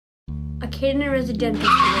a kid in a residential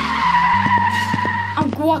school.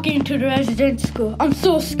 I'm walking into the residential school. I'm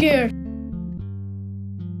so scared.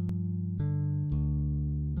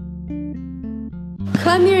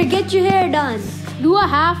 Come here, get your hair done. Do I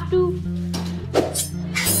have to?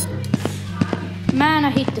 Man, I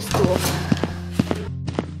hate the school.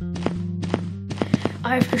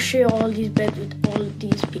 I have to share all these beds with all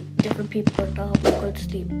these different people to help me go to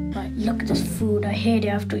sleep. But look at this food. I hate it.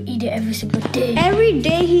 I have to eat it every single day. Every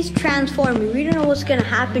day he's transforming. We don't know what's gonna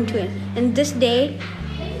happen to him. And this day,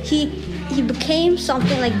 he became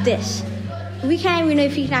something like this. We can't even know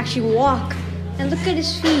if he can actually walk. And look at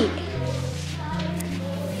his feet.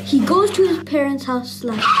 He goes to his parents' house /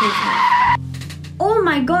 his house. Oh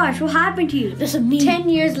my gosh, what happened to you? This is me. 10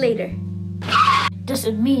 years later. This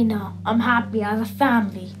is me now. I'm happy as a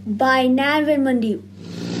family. By Nav and Mandeep.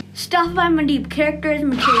 Stuff by Mandeep, characters,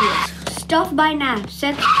 materials. Stuff by Nav,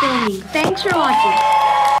 sets, filming. Thanks for watching.